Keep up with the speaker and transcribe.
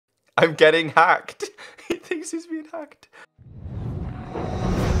I'm getting hacked. He thinks he's being hacked.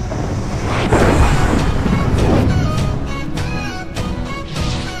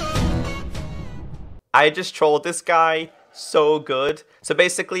 I just trolled this guy so good. So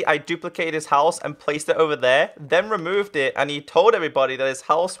basically, I duplicated his house and placed it over there, then removed it, and he told everybody that his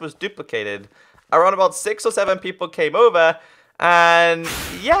house was duplicated. Around about 6 or 7 people came over, and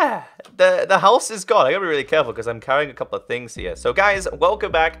yeah, the house is gone. I gotta be really careful because I'm carrying a couple of things here. So guys,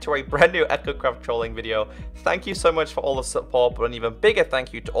 welcome back to a brand new ECKOCraft trolling video. Thank you so much for all the support, but an even bigger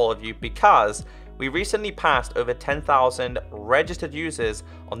thank you to all of you because we recently passed over 10,000 registered users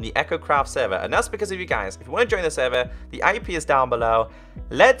on the ECKOCraft server, and that's because of you guys. If you want to join the server, the IP is down below.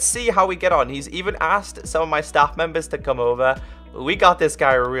 Let's see how we get on. He's even asked some of my staff members to come over. We got this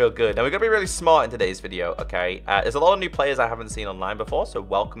guy real good. Now, we're going to be really smart in today's video, okay? There's a lot of new players I haven't seen online before, so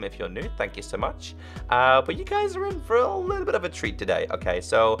welcome if you're new. Thank you so much. But you guys are in for a little bit of a treat today, okay?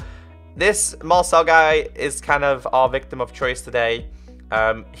 So this Marcel guy is kind of our victim of choice today.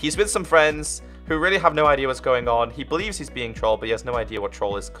 He's with some friends who really have no idea what's going on. He believes he's being trolled, but he has no idea what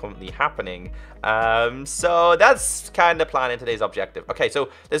troll is currently happening. So that's kind of plan in today's objective. Okay, so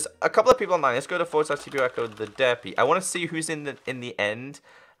there's a couple of people online. Let's go to /TPO the derpy. I want to see who's in the end.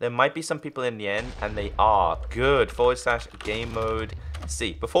 There might be some people in the end, and they are. Good. /game mode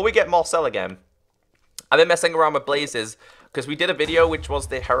C. Before we get Marcel again, I've been messing around with blazes because we did a video which was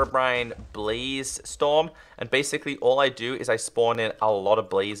the Herobrine Blaze Storm, and basically all I do is I spawn in a lot of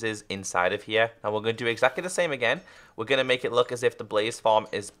blazes inside of here. Now we're going to do exactly the same again. We're going to make it look as if the blaze farm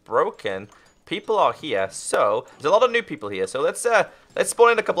is broken. People are here, so there's a lot of new people here. So let's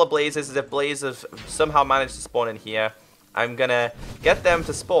spawn in a couple of blazes as if blazes somehow managed to spawn in here. I'm gonna get them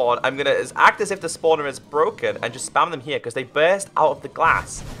to spawn. I'm gonna act as if the spawner is broken and just spam them here because they burst out of the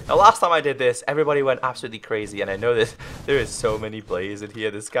glass. Now, last time I did this, everybody went absolutely crazy, and I know that there is so many blazes in here.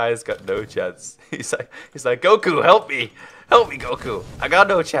 This guy's got no chance. He's like, Goku, help me, Goku. I got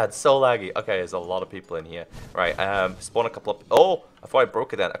no chance. So laggy. Okay, there's a lot of people in here. Right, spawn a couple of. Oh, I thought I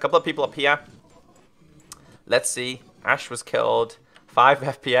broke it then. A couple of people up here. Let's see. Ash was killed. 5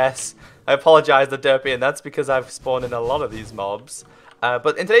 FPS. I apologize, the derpy, and that's because I've spawned in a lot of these mobs.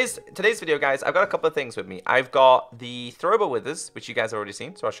 But in today's video, guys, I've got a couple of things with me. I've got the throwable withers, which you guys have already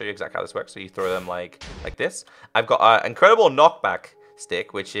seen, so I'll show you exactly how this works. So you throw them like this. I've got an incredible knockback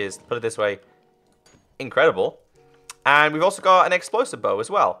stick, which is, put it this way, incredible. And we've also got an explosive bow as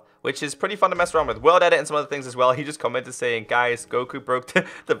well, which is pretty fun to mess around with. World edit and some other things as well. He just commented saying, guys, Goku broke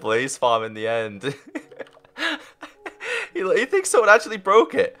the blaze farm in the end. He thinks someone actually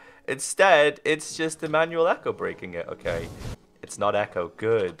broke it. Instead, it's just Emmanuel Echo breaking it. Okay, it's not Echo.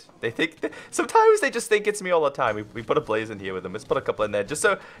 Good. They think sometimes they just think it's me all the time. We put a blaze in here with them. Let's put a couple in there just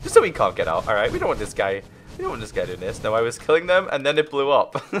so we can't get out. All right, we don't want this guy. We don't want this guy doing this. No, I was killing them and then it blew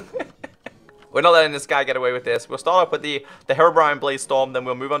up. We're not letting this guy get away with this. We'll start off with the Herobrine Blaze Storm, then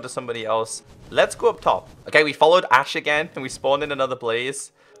we'll move on to somebody else. Let's go up top. Okay, we followed Ash again and we spawned in another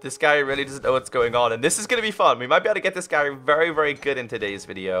blaze. This guy really doesn't know what's going on, and this is going to be fun. We might be able to get this guy very, very good in today's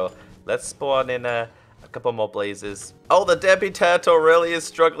video. Let's spawn in a couple more blazes. Oh, the derpy turtle really is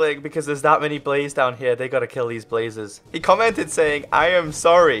struggling because there's that many blazes down here. They got to kill these blazes. He commented saying, I am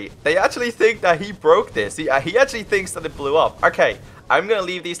sorry. They actually think that he broke this. He actually thinks that it blew up. Okay, I'm going to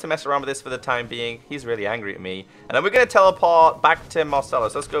leave these to mess around with this for the time being. He's really angry at me. And then we're going to teleport back to Marcel.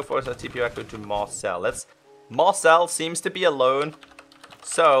 So let's go for a TP Echo to Marcel. Marcel seems to be alone.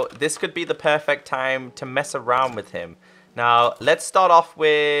 So this could be the perfect time to mess around with him. Now, let's start off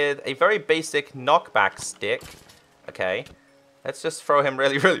with a very basic knockback stick. Okay. Let's just throw him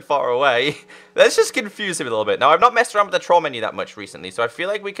really, really far away. Let's just confuse him a little bit. Now, I've not messed around with the troll menu that much recently, so I feel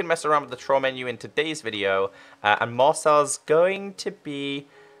like we can mess around with the troll menu in today's video. And Marcel's going to be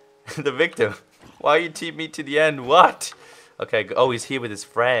the victim. Why you team me to the end? What? Okay. Oh, he's here with his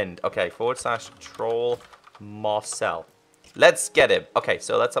friend. Okay. /troll Marcel. Let's get him. Okay,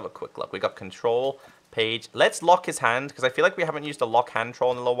 so let's have a quick look. We got control page. Let's lock his hand because I feel like we haven't used a lock hand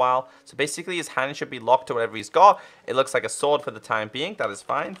troll in a little while. So basically his hand should be locked to whatever he's got. It looks like a sword for the time being. That is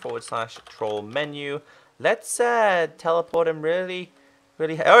fine. /troll menu. Let's teleport him really.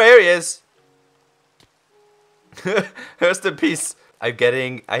 Oh, here he is. Rest in peace.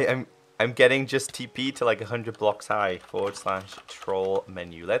 I'm getting just TP to like 100 blocks high. /troll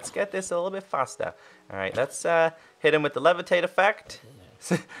menu. Let's get this a little bit faster. All right, let's hit him with the levitate effect.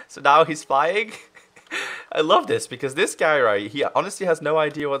 So now he's flying. I love this because this guy, right, he honestly has no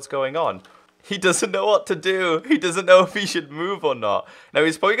idea what's going on. He doesn't know what to do. He doesn't know if he should move or not. Now,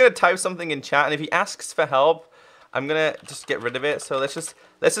 he's probably going to type something in chat, and if he asks for help, I'm going to just get rid of it. So let's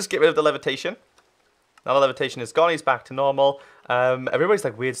just get rid of the levitation. Now the levitation is gone. He's back to normal. Everybody's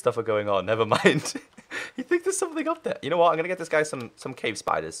like weird stuff are going on. Never mind. You think there's something up there? You know what? I'm gonna get this guy some cave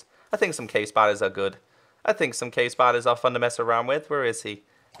spiders. I think some cave spiders are good. I think some cave spiders are fun to mess around with. Where is he?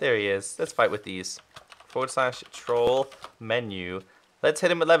 There he is. Let's fight with these. / troll menu. Let's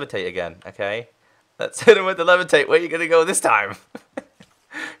hit him with levitate again. Okay. Let's hit him with the levitate. Where are you gonna go this time?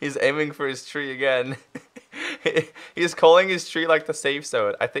 He's aiming for his tree again. He's calling his tree like the safe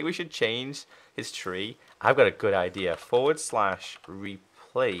zone. I think we should change his tree. I've got a good idea. /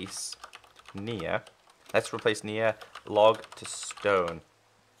 replace near. Let's replace near log to stone.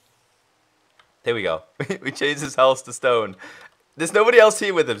 There we go. We changed his house to stone. There's nobody else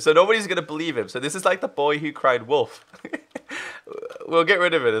here with him, so nobody's going to believe him. So this is like the boy who cried wolf. We'll get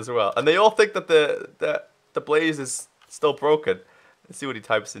rid of it as well. And they all think that the blaze is still broken. Let's see what he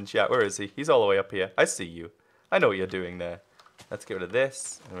types in chat. Where is he? He's all the way up here. I see you. I know what you're doing there. Let's get rid of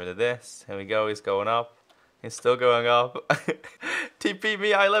this and rid of this. Here we go. He's going up. He's still going up. TP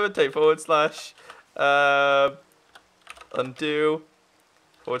me, I levitate / undo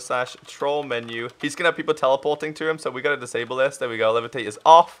 / troll menu. He's going to have people teleporting to him, so we got to disable this. There we go. Levitate is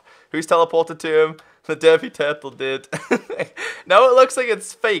off. Who's teleported to him? The Derpy Turtle did. Now it looks like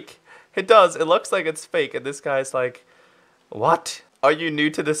it's fake. It does. It looks like it's fake. And this guy's like, what? Are you new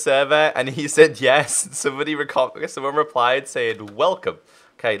to the server? And he said yes. Someone replied saying welcome.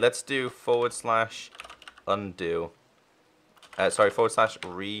 Okay, let's do / undo. Sorry, /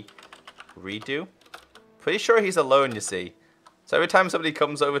 redo. Pretty sure he's alone, you see. So every time somebody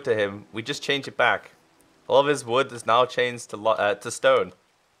comes over to him, we just change it back. All of his wood is now changed to stone.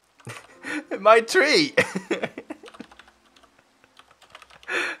 My tree!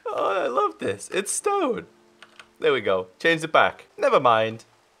 Oh, I love this. It's stone. There we go. Change it back. Never mind.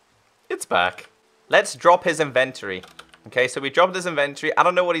 It's back. Let's drop his inventory. Okay, so we dropped his inventory. I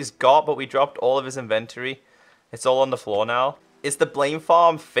don't know what he's got, but we dropped all of his inventory. It's all on the floor now. Is the blame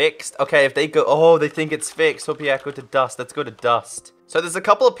farm fixed? Okay, if they go... Oh, they think it's fixed. Hope you echo to Dust. Let's go to Dust. So there's a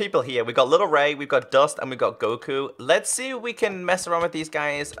couple of people here. We've got Little Ray, we've got Dust, and we've got Goku. Let's see if we can mess around with these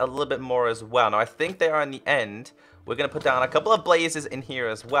guys a little bit more as well. Now, I think they are in the end. We're going to put down a couple of blazes in here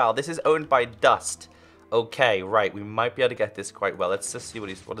as well. This is owned by Dust. Okay, right. We might be able to get this quite well. Let's just see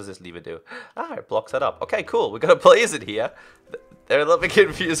what does this lever do? Ah, it blocks that up. Okay, cool. We're going to blaze it here. They're a little bit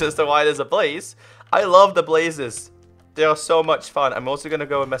confused as to why there's a blaze. I love the blazes. They are so much fun. I'm also going to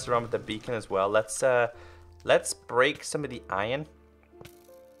go and mess around with the beacon as well. Let's break some of the iron.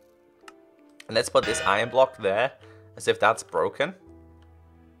 And let's put this iron block there as if that's broken.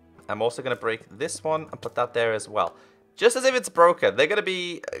 I'm also going to break this one and put that there as well. Just as if it's broken. They're going to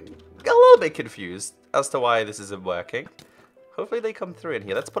be a little bit confused as to why this isn't working. Hopefully they come through in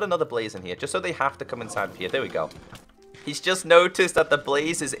here. Let's put another blaze in here just so they have to come inside here. There we go. He's just noticed that the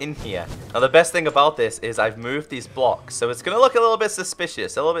blaze is in here. Now, the best thing about this is I've moved these blocks. So it's going to look a little bit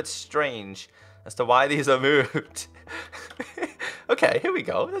suspicious, a little bit strange as to why these are moved. Okay, here we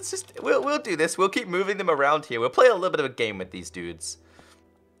go. Let's just, we'll do this. We'll keep moving them around here. We'll play a little bit of a game with these dudes.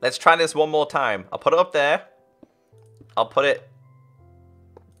 Let's try this one more time. I'll put it up there. I'll put it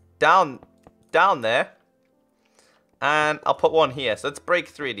down there. And I'll put one here. So let's break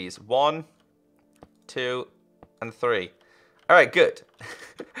 3 of these. 1, 2, and 3. All right, good.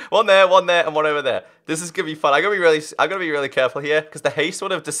 one there, and one over there. This is gonna be fun. I gotta be really careful here because the haste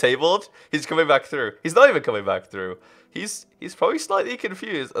would have disabled. He's coming back through. He's not even coming back through. He's probably slightly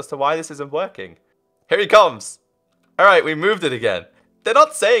confused as to why this isn't working. Here he comes. All right, we moved it again. They're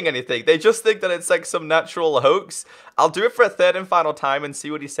not saying anything. They just think that it's like some natural hoax. I'll do it for a 3rd and final time and see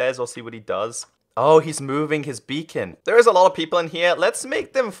what he says or see what he does. Oh, he's moving his beacon. There is a lot of people in here. Let's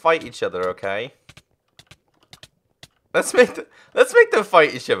make them fight each other, okay? Let's make them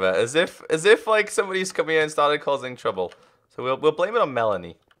fight each other as if like somebody's come here and started causing trouble. So we'll blame it on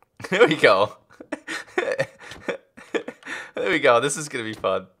Melanie. There we go. There we go. This is gonna be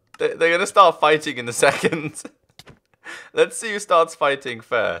fun. They're gonna start fighting in a second. Let's see who starts fighting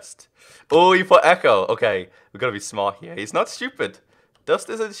first. Oh, he put Echo. Okay, we've got to be smart here. He's not stupid. Dust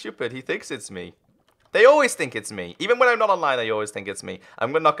isn't stupid. He thinks it's me. They always think it's me. Even when I'm not online, they always think it's me.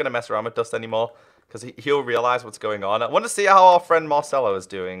 I'm not going to mess around with Dust anymore because he'll realize what's going on. I want to see how our friend Marcelo is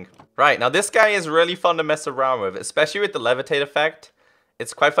doing. Right, now this guy is really fun to mess around with, especially with the levitate effect.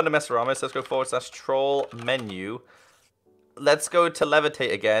 It's quite fun to mess around with. So let's go / troll menu. Let's go to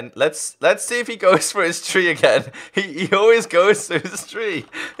levitate again. Let's see if he goes for his tree again. He always goes for his tree.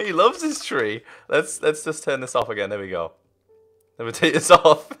 He loves his tree. Let's just turn this off again. There we go. Levitate is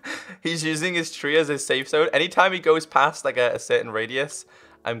off. He's using his tree as his safe zone. Anytime he goes past like a certain radius,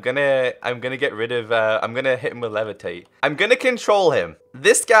 I'm gonna get rid of I'm gonna hit him with levitate. I'm gonna control him.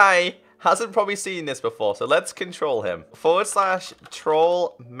 This guy hasn't probably seen this before, so let's control him. /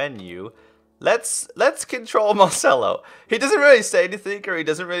 troll menu. Let's control Marcelo. He doesn't really say anything or he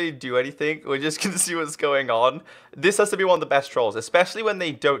doesn't really do anything. We're just gonna see what's going on. This has to be one of the best trolls, especially when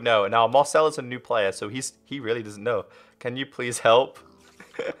they don't know. Now Marcelo's a new player, so he really doesn't know. Can you please help?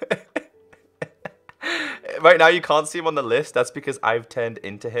 Right now you can't see him on the list. That's because I've turned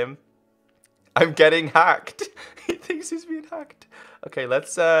into him. I'm getting hacked. He thinks he's being hacked. Okay,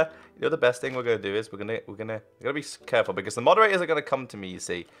 let's you know, the best thing we're gonna do is we're gonna be careful because the moderators are gonna come to me, you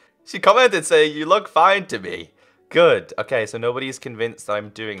see. She commented saying, "You look fine to me." Good. Okay, so nobody's convinced that I'm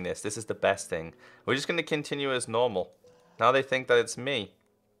doing this. This is the best thing. We're just gonna continue as normal. Now they think that it's me.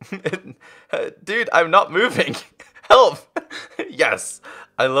 Dude, I'm not moving. Help. Yes.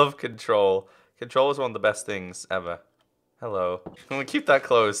 I love control. Control is one of the best things ever. Hello. I'm gonna keep that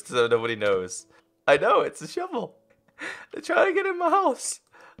closed so nobody knows. I know, it's a shovel. They're trying to get in my house.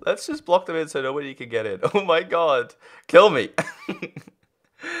 Let's just block them in so nobody can get in. Oh my god. Kill me.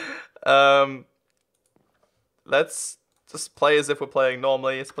 Let's just play as if we're playing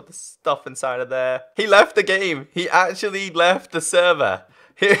normally. Let's put the stuff inside of there. He left the game. He actually left the server.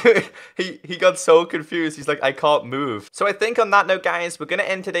 He got so confused. He's like, I can't move. So I think on that note, guys, we're gonna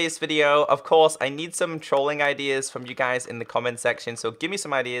end today's video. Of course, I need some trolling ideas from you guys in the comment section. So give me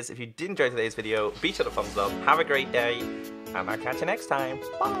some ideas. If you did enjoy today's video, be sure to thumbs up. Have a great day, and I'll catch you next time.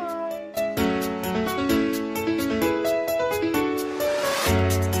 Bye.